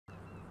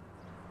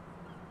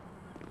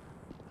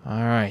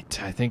All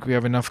right, I think we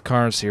have enough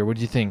cars here. What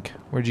do you think?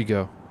 Where'd you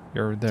go?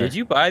 You're there. Did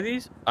you buy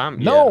these?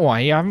 No, Yeah.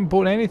 I haven't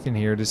bought anything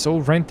here. It's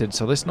all rented,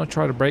 so let's not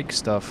try to break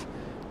stuff.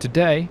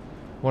 Today,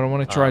 what I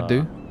want to try to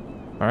do...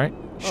 All right,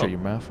 shut your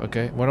mouth.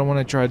 Okay, what I want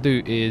to try to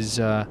do is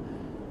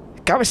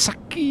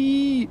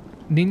Kawasaki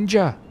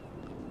Ninja.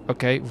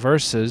 Okay,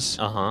 versus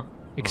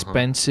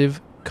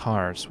expensive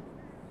cars.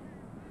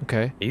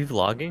 Okay. Are you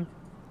vlogging?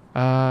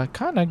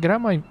 Kinda. Get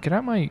out my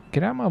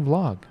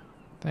vlog.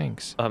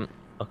 Thanks.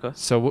 Okay.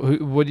 So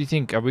what do you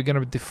think? Are we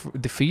gonna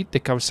defeat the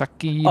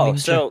Kawasaki Oh, Ninja?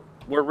 so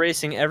we're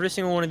racing every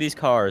single one of these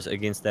cars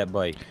against that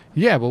bike.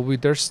 Yeah, well, we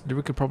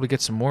could probably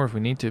get some more if we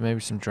need to. Maybe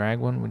some drag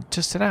one. We'll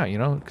test it out, you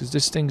know, because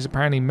this thing's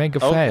apparently mega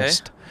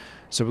fast.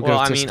 So we're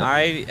gonna test it.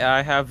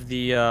 I have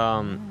the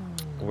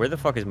where the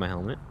fuck is my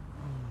helmet?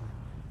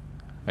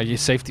 Are you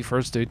safety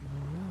first, dude?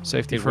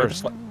 Safety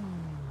first.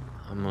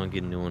 I'm gonna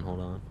get a new one. Hold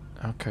on.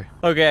 Okay.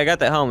 Okay, I got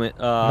the helmet.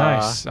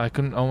 Nice. I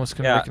almost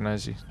couldn't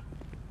recognize you.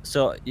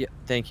 So yeah,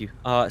 thank you.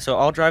 So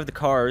I'll drive the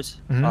cars.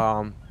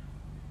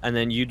 And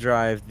then you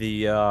drive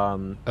the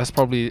that's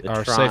probably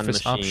our Tron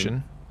safest machine.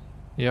 option.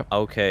 Yep.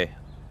 Okay.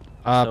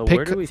 So pick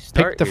where do we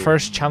start pick the here?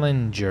 first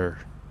challenger.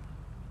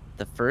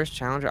 The first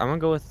challenger. I'm gonna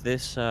go with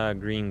this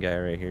green guy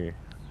right here.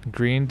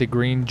 The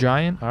green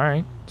giant. All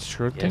right,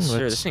 sure thing. Yes,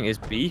 sir. This thing is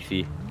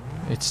beefy.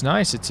 It's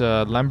nice. It's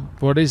a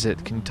What is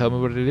it? Can you tell me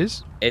what it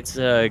is? It's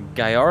a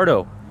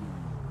Gallardo.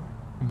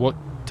 What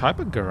type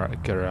of Gallardo?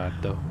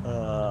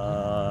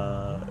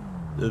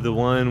 The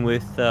one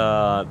with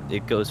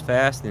it goes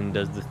fast and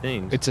does the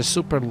things. It's a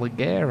Super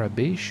Leggera,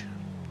 biche.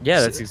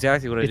 Yeah, that's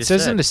exactly what I just said. It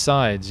says in the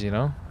sides, you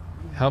know.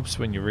 Helps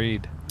when you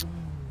read.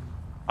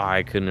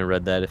 I couldn't have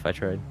read that if I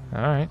tried.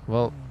 All right.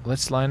 Well,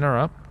 let's line her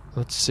up.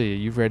 Let's see. Are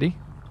you ready?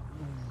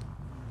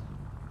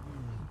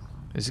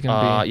 Is it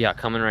gonna be? Yeah,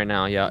 coming right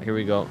now. Yeah, here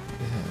we go.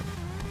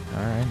 Yeah.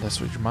 All right.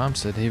 That's what your mom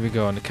said. Here we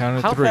go. On the count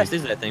of 3. How fast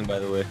is that thing, by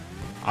the way?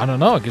 I don't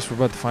know. I guess we're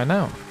about to find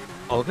out.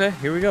 Okay,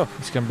 here we go.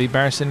 It's gonna be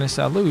embarrassing if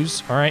I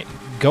lose. All right.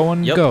 Go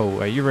and go.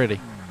 Are you ready?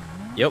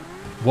 Yep.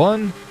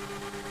 1,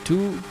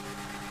 2,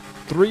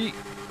 3,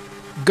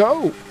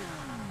 go.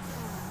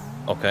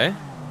 Okay.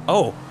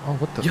 Oh. Oh,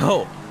 what the?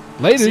 Yo.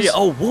 Ladies. See,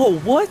 oh, whoa,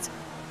 what?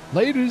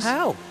 Ladies.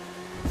 How?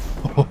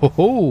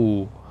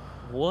 Oh.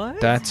 What?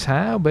 That's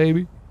how,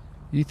 baby.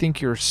 You think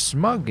you're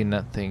smug in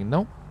that thing?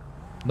 Nope.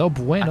 No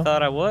bueno. I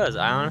thought I was.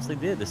 I honestly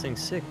did. This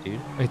thing's sick, dude.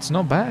 It's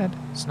not bad.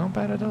 It's not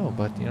bad at all.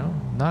 But you know,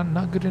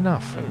 not good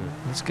enough.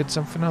 Let's get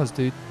something else,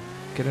 dude.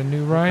 Get a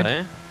new ride.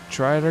 Okay.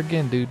 Try it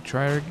again, dude.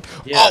 Try it again.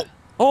 Yeah.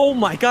 Oh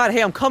my God!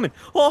 Hey, I'm coming.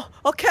 Oh,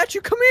 I'll catch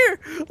you. Come here.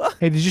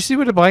 Hey, did you see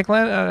where the bike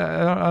landed?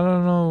 I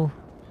don't know.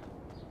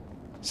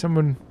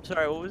 Someone.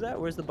 Sorry, what was that?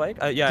 Where's the bike?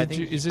 Yeah, I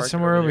think. Is it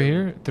somewhere over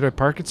here? Did I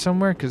park it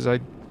somewhere? Cause I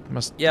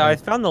must. Yeah, I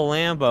found the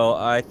Lambo.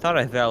 I thought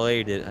I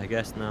valeted it. I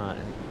guess not.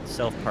 It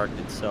self-parked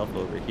itself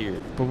over here.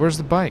 But where's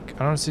the bike?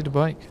 I don't see the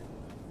bike.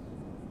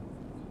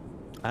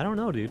 I don't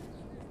know, dude.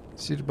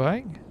 See the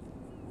bike?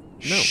 No.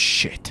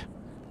 Shit.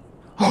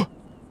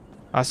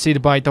 I see the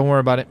bike. Don't worry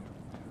about it.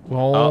 We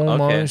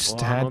almost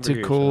well, had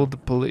to call the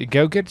police.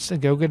 Go get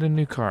a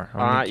new car.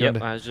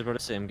 Yep. I was just about to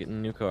say I'm getting a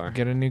new car.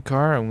 Get a new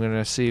car. I'm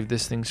gonna see if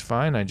this thing's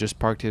fine. I just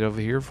parked it over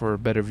here for a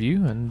better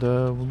view, and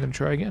we're gonna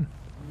try again.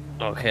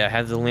 Okay, I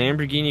have the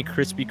Lamborghini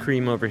Krispy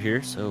Kreme over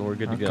here, so we're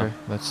good to go. Okay,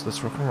 let's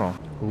rock and roll.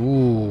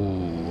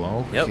 Ooh,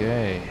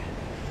 okay.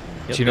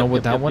 Yep, Do you know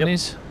what that one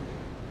is?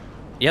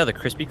 Yeah, the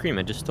Krispy Kreme.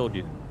 I just told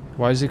you.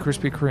 Why is it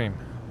Krispy Kreme?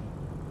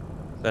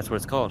 That's what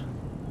it's called.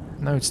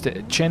 No, it's the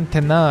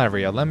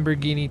Centenario,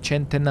 Lamborghini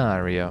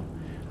Centenario.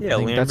 Yeah,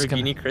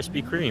 Lamborghini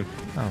Krispy Kreme.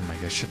 Oh my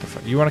gosh, shut the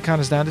fuck. You want to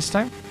count us down this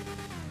time?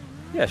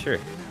 Yeah, sure.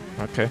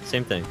 Okay.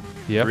 Same thing.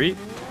 Yep. 3,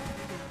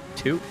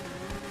 2,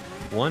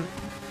 1,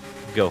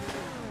 go.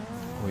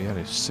 Oh yeah,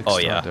 there's 6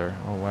 there.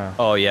 Oh wow.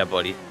 Oh yeah,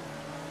 buddy.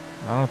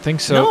 I don't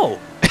think so. No,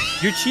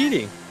 you're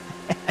cheating.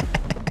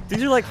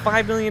 These are like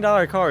 $5 million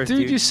cars,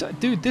 dude.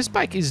 Dude, this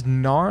bike is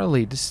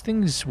gnarly. This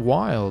thing is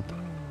wild.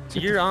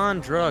 You're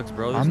on drugs,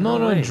 bro. There's I'm not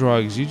no on way.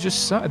 drugs. You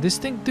just suck. This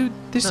thing, dude.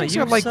 This thing's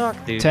got like suck,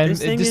 dude. 10.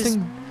 This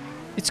thing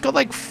It's got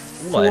like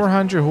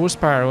 400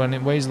 horsepower and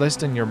it weighs less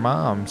than your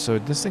mom. So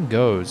this thing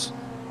goes.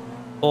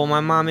 Oh, my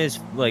mom is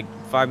like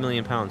 5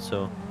 million pounds.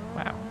 So.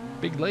 Wow,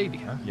 big lady,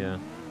 huh? Yeah.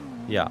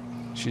 Yeah.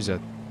 She's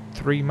a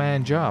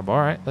 3-man job. All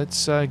right,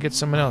 let's get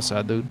someone else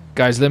out, dude.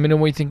 Guys, let me know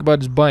what you think about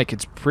this bike.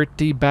 It's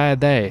pretty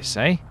badass,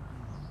 eh?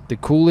 The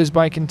coolest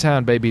bike in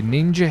town, baby.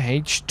 Ninja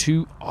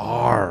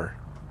H2R.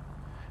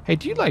 Hey,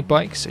 do you like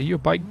bikes? Are you a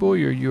bike boy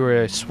or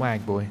you're a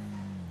swag boy?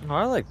 Oh,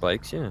 I like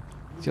bikes, yeah.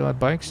 Do you like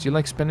bikes? Do you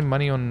like spending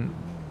money on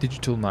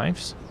digital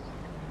knives?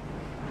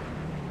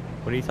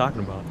 What are you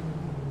talking about?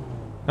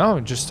 No,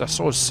 just I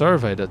saw a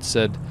survey that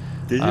said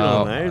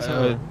Digital knives?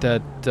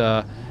 that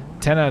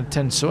 10 out of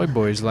 10 soy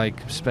boys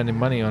like spending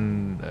money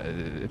on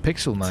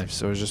pixel knives.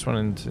 So I was just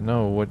wanting to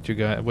know what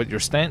your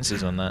stance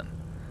is on that.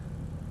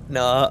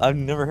 No, I've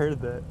never heard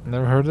of that.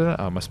 Never heard of that?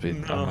 Oh, I must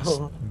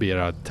be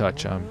out of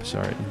touch. I'm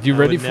sorry. You I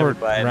ready would for never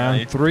buy a round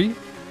knife. 3?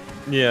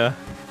 Yeah.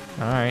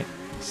 All right.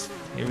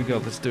 Here we go.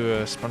 Let's do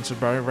a sponsored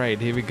by Raid.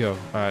 Here we go.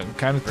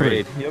 Count of 3.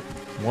 Raid. Yep.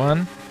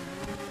 1,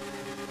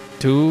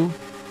 2,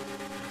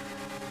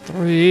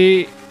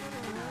 3.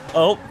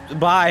 Oh,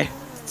 bye.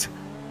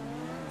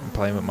 I'm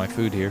playing with my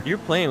food here. You're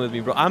playing with me,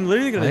 bro. I'm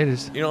literally gonna.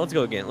 Latest. You know, let's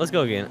go again. Let's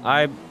go again.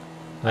 I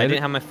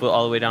didn't have my foot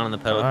all the way down on the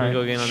pedal. Can we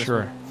go again on this?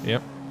 Sure. One?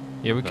 Yep.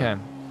 Yeah, we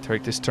can.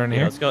 Take this turn Yeah,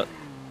 here. let's go.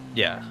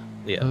 Yeah.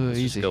 Yeah. Let's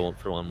easy. just go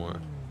for one more.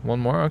 One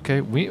more. Okay.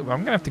 I'm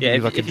gonna have to give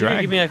you like a if you could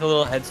drag. give me like a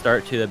little head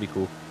start too, that'd be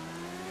cool.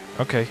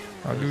 Okay.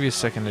 I'll give you a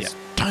second. It's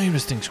damn,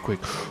 this thing's quick.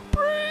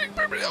 Brake,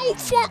 baby. Oh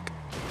fuck.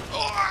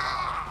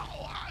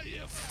 Oh,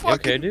 you fucking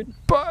okay, dude.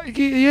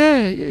 Yeah.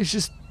 It's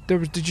just.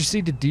 Did you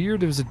see the deer?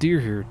 There was a deer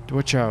here.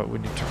 Watch out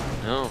when you turn.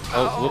 No.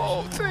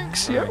 Oh, whoops.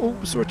 Thanks. Yeah. Oh,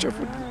 watch out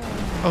for.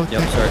 Oh,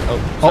 yep. Sorry.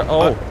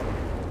 Oh.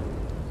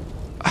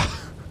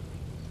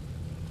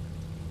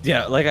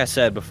 Yeah. Like I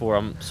said before,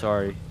 I'm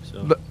sorry.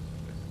 So.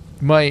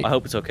 I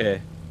hope it's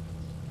okay.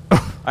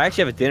 I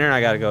actually have a dinner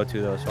I gotta go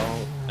to though, so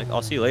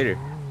I'll see you later.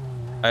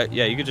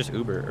 Yeah, you could just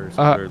Uber or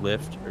something, or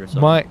Lyft or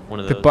something. One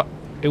of those.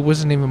 It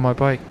wasn't even my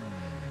bike.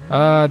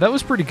 That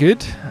was pretty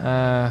good.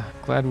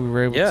 Glad we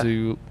were able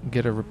to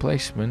get a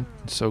replacement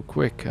so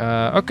quick.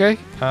 Okay.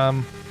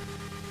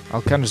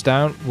 I'll count us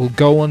down. We'll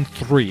go on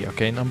 3.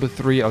 Okay, number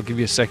 3. I'll give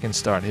you a second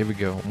start. Here we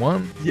go.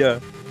 1. Yeah.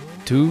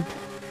 2.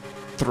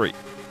 3.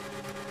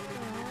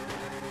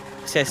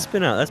 See, I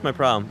spin out. That's my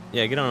problem.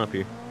 Yeah, get on up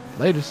here.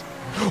 Latest.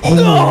 Oh!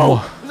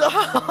 No!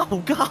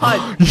 Oh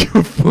God!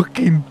 You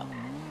fucking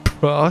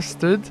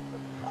bastard!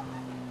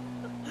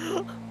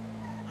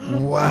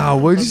 Wow,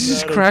 why did you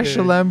just crash a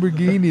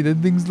Lamborghini? That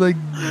thing's like...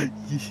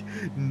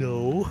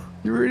 No.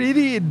 You're an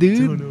idiot,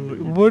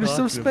 dude. What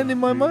Stop spending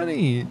my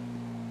money.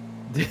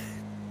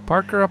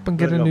 Park her up and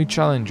get a new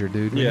Challenger,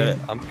 dude. Yeah,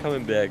 I'm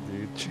coming back,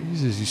 dude.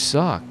 Jesus, you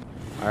suck.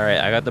 Alright,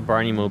 I got the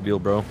Barney Mobile,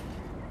 bro.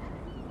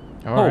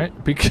 Alright.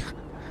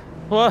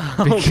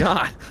 Oh,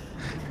 God.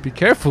 Be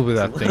careful with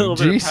that thing.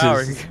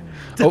 Jesus.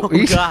 Oh,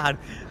 God.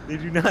 They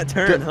do not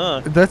turn,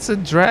 huh? That's a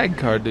drag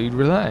car, dude.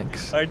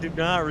 Relax. I did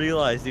not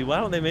realize, dude. Why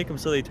don't they make them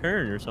so they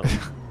turn or something?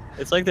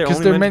 It's like they're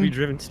only meant to be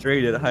driven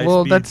straight at high speed.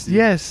 Well, that's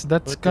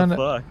what gonna.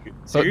 The fuck?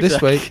 Oh,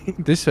 this way,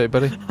 this way,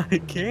 buddy. I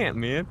can't,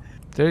 man.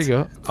 There you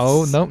go.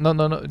 Oh no.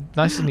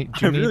 Nice and neat.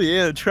 I really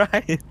am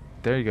trying.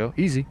 There you go.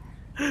 Easy.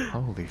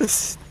 Holy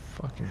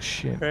fucking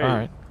shit. All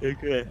right.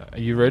 Okay. Are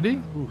you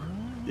ready? Ooh.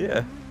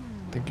 Yeah.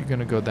 I think you're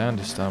gonna go down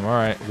this time. All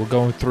right. We'll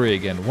go in 3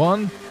 again.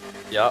 1.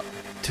 Yep.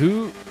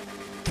 2,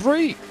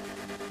 3.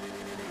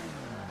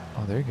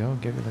 Oh, there you go.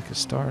 Give it like a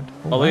start.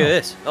 Oh, look at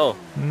this. Oh.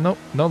 Nope.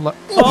 No luck.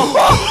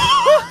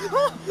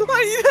 Oh.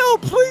 I need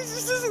help, please.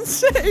 This isn't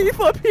safe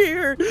up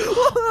here.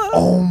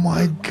 Oh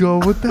my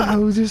god. What the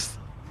hell? Just.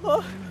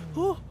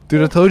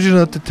 Dude, I told you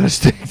not to touch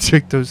the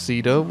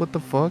ejectocito. What the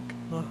fuck?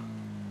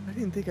 I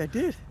didn't think I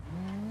did.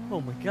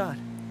 Oh my god.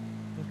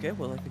 Okay,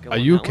 well, I think I Are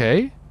you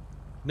okay?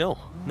 No,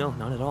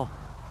 not at all.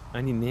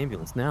 I need an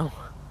ambulance now.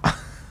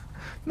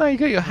 No, you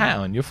got your hat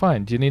on. You're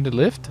fine. Do you need a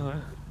lift? Do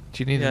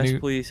you need a new... Yes,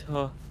 please.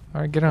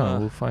 Alright, get on.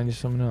 We'll find you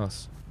something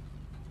else.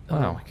 Wow.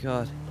 Oh my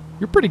god.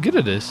 You're pretty good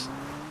at this.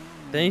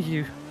 Thank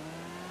you.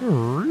 You're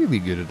really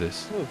good at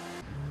this.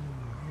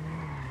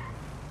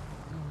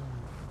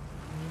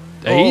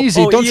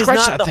 Easy, don't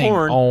scratch that thing.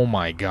 Horn. Oh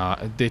my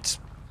god. It's...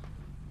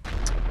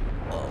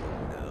 Oh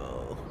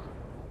no.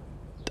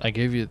 I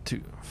gave you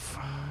 2.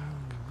 Fuck.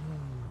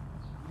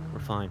 We're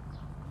fine.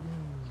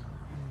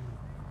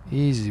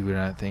 Easy with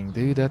that thing,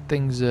 dude. That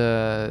thing's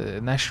a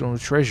national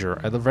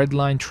treasure. The red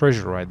line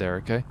treasure right there,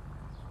 okay?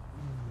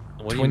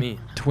 What do you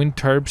mean? Twin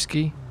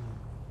turbski.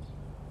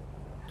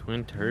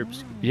 Twin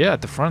turbski? Yeah,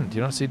 at the front.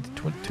 You don't see the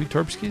 2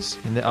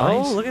 turbskis in the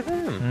eyes? Oh, look at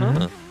them.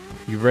 Huh.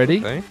 You ready?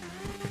 Okay.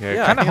 Okay,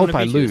 Yeah, I kind of hope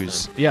I beat you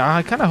this lose. Yeah,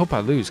 I kind of hope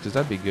I lose because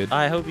that'd be good.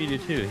 I hope you do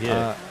too.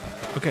 Yeah.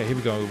 Okay, here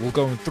we go. We'll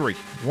go in 3.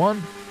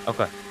 1.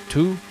 Okay.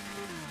 2.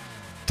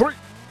 3.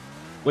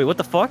 Wait, what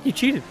the fuck? You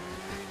cheated.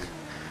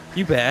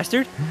 You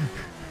bastard.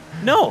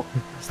 No.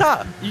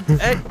 Stop.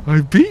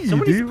 I beat you,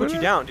 somebody dude. Put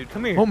you down, dude.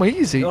 Come here. Oh my,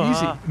 easy.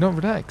 No,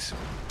 relax.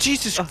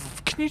 Jesus,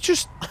 can you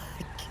just...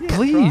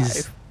 Please.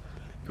 Drive.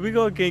 Can we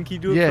go again? Can you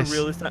do it for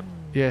real this time?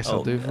 Yes,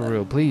 I'll do it for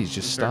real. Please,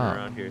 just stop.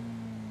 Around here.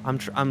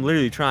 I'm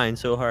literally trying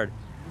so hard.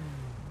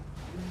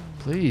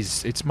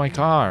 Please, it's my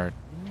car.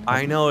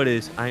 I know it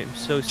is. I am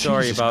so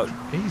sorry about...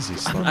 Easy,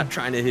 I'm not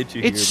trying to hit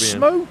you It's here,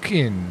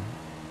 smoking.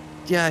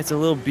 Yeah, it's a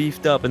little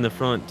beefed up in the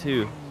front,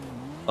 too.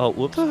 Oh,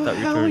 whoops. What the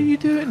hell are you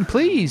doing?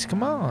 Please,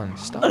 come on.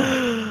 Stop.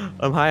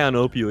 I'm high on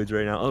opioids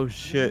right now. Oh,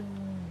 shit.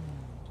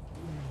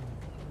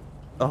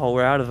 Oh,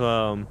 we're out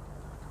of,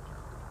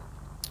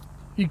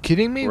 You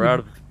kidding me? We're out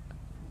of...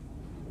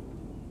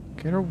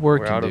 Get her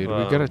working, dude.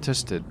 We gotta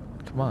test it.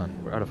 Come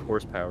on. We're out of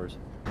horsepowers.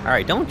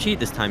 Alright, don't cheat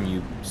this time,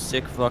 you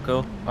sick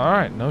fucko.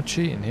 Alright, no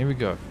cheating. Here we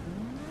go.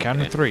 Count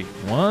to 3.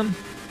 1.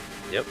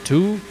 Yep.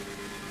 2.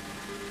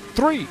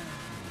 3.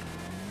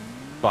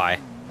 Bye.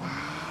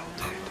 Wow,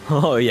 dude.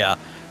 Oh, yeah.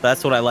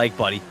 That's what I like,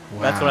 buddy.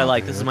 Wow, that's what I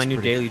like. Dude, this is my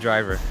new daily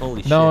driver.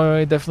 Holy shit. No,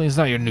 it definitely is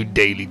not your new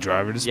daily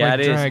driver. This is my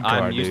drag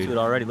car, I'm used to it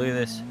already. Look at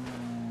this.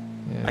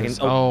 Yes. I can,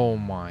 oh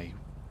my.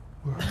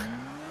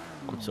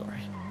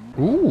 sorry.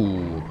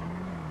 Ooh.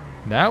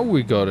 Now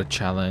we got a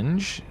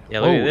challenge. Yeah,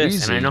 look at this.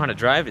 Easy. And I know how to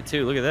drive it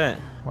too. Look at that.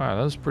 Wow,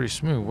 that was pretty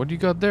smooth. What do you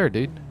got there,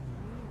 dude?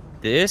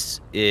 This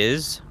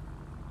is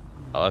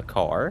a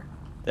car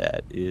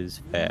that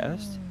is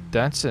fast.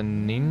 That's a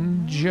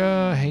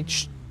Ninja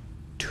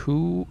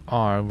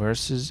H2R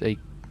versus a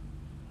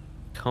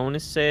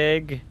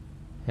Koenigsegg.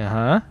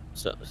 Uh-huh.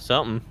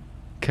 Something.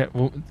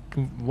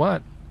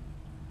 What?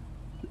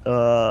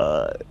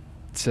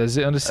 It says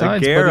it on the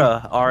sides,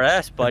 Agera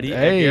RS, buddy.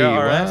 Hey,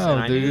 Agera RS, wow, and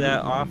I dude. knew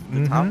that off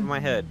the top of my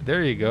head.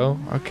 There you go.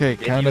 Okay,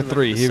 Didn't count of even look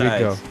three. at the Here we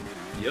go. sides.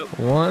 Yep.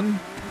 1,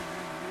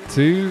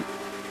 2,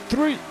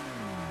 3.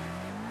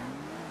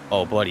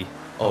 Oh, buddy.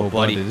 Oh,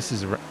 buddy. This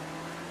is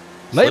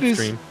ladies.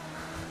 Slipstream.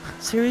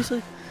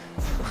 Seriously?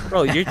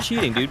 Bro, you're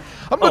cheating, dude.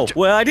 I'm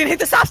well, I didn't hit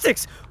the stop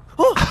sticks.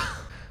 Oh.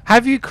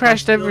 Have you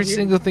crashed still every here.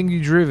 single thing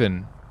you've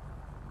driven?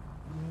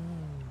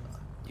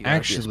 You gotta be a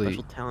Actually,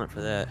 special talent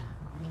for that.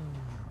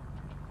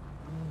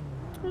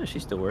 Oh, she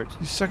still works.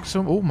 you suck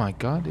so. Oh my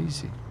God,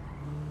 easy.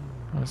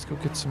 Let's go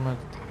get some.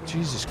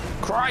 Jesus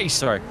Christ!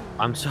 Sorry.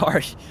 I'm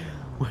sorry.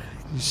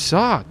 You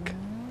suck.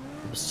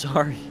 I'm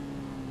sorry.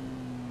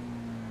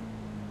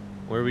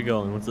 Where are we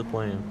going? What's the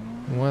plan?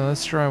 Well,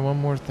 let's try one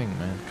more thing,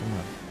 man. Come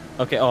on.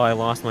 Okay. Oh, I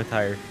lost my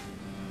tire.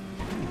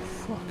 Oh,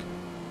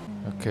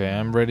 fuck. Okay,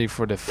 I'm ready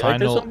for the Did I hit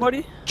final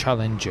somebody?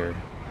 challenger.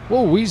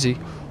 Whoa, easy.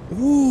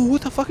 Ooh,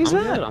 what the fuck is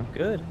I'm that? Good, I'm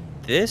good.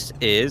 This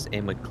is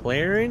a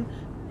McLaren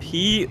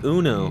P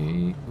Uno.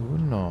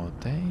 Uno,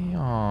 damn.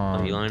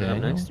 Are you lining up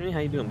Daniel. next to me? How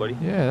you doing, buddy?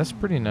 Yeah, that's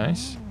pretty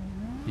nice.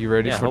 You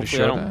ready Yeah, for the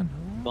hopefully I don't showdown?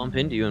 Bump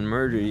into you and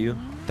murder you.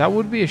 That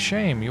would be a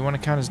shame. You want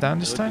to count us down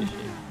this time?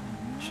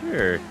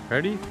 Sure.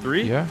 Ready?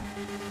 3, Yeah.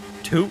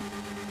 2,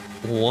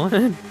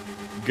 1,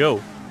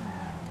 go.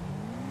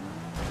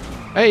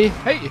 Hey,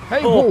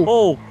 whoa.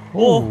 Oh,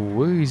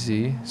 Oh,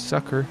 easy.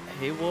 Sucker.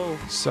 Hey, whoa.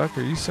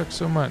 Sucker, you suck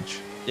so much.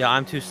 Yeah,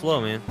 I'm too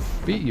slow, man.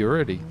 Beat you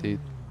already, dude.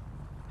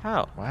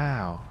 How?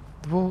 Wow.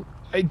 Well,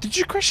 hey, did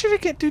you crash it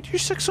again? Dude, you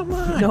suck so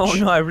much. No,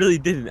 I really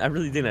didn't.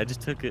 I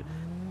just took it.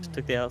 Just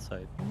took the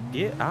outside.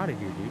 Get out of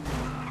here,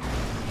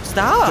 dude.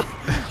 Stop!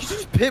 You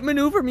just pit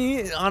maneuver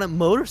me on a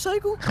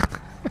motorcycle?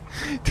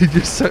 Dude,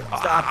 you're so...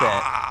 Stop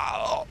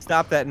that.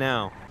 Stop that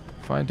now.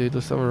 Fine, dude,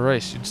 let's have a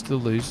race. You'd still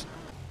lose.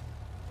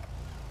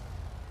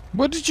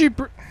 What did you...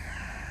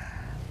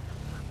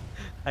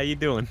 How you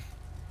doing?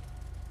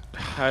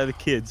 How are the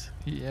kids?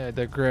 Yeah,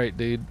 they're great,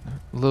 dude.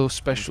 A little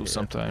special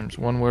sometimes.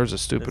 One wears a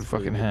stupid That's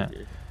fucking really hat.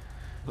 weird.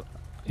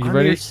 You I'm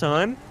ready? your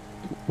son?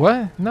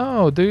 What?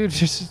 No, dude. It's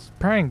just a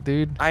prank,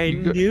 dude. I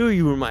knew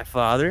you were my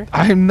father.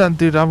 I'm not,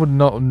 dude. I would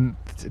not.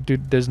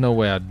 Dude, there's no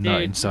way I'd not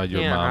Dude, inside you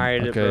your can't mom.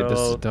 hide it, Okay, this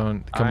is bro.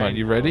 don't. Come I on,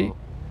 you ready? know.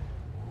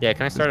 Yeah,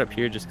 can I start up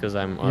here just because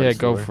I'm Yeah,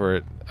 go for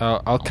it.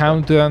 I'll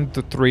count down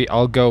to 3.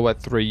 I'll go at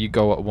 3. You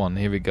go at 1.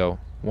 Here we go.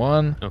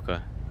 1, Okay.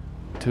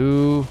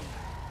 2,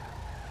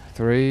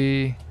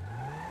 3.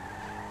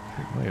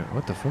 Wait,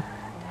 what the fuck?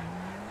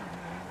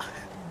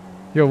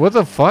 Yo, what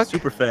the fuck?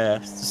 Super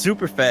fast.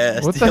 Super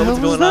fast. What the Yo, hell what's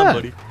was going on, that?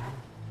 buddy?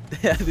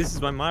 Yeah, this is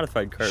my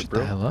modified cart, Shut bro.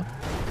 the hell up.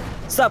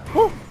 Stop.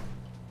 Woo.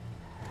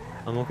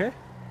 I'm okay.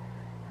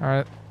 All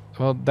right.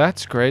 Well,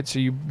 that's great. So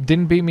you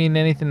didn't beat me in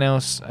anything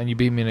else, and you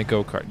beat me in a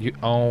go-kart. You.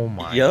 Oh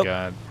my Yep.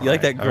 god. You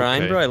like that Right,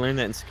 grind, okay. bro? I learned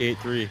that in Skate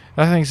 3.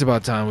 I think it's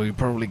about time we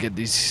probably get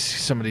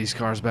some of these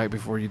cars back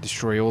before you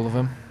destroy all of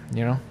them.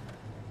 You know,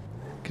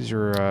 because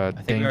you're think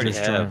we already dangerous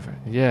have. driver.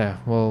 Yeah.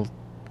 Well,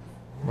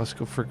 let's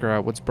go figure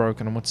out what's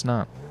broken and what's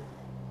not.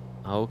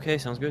 Okay,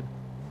 sounds good.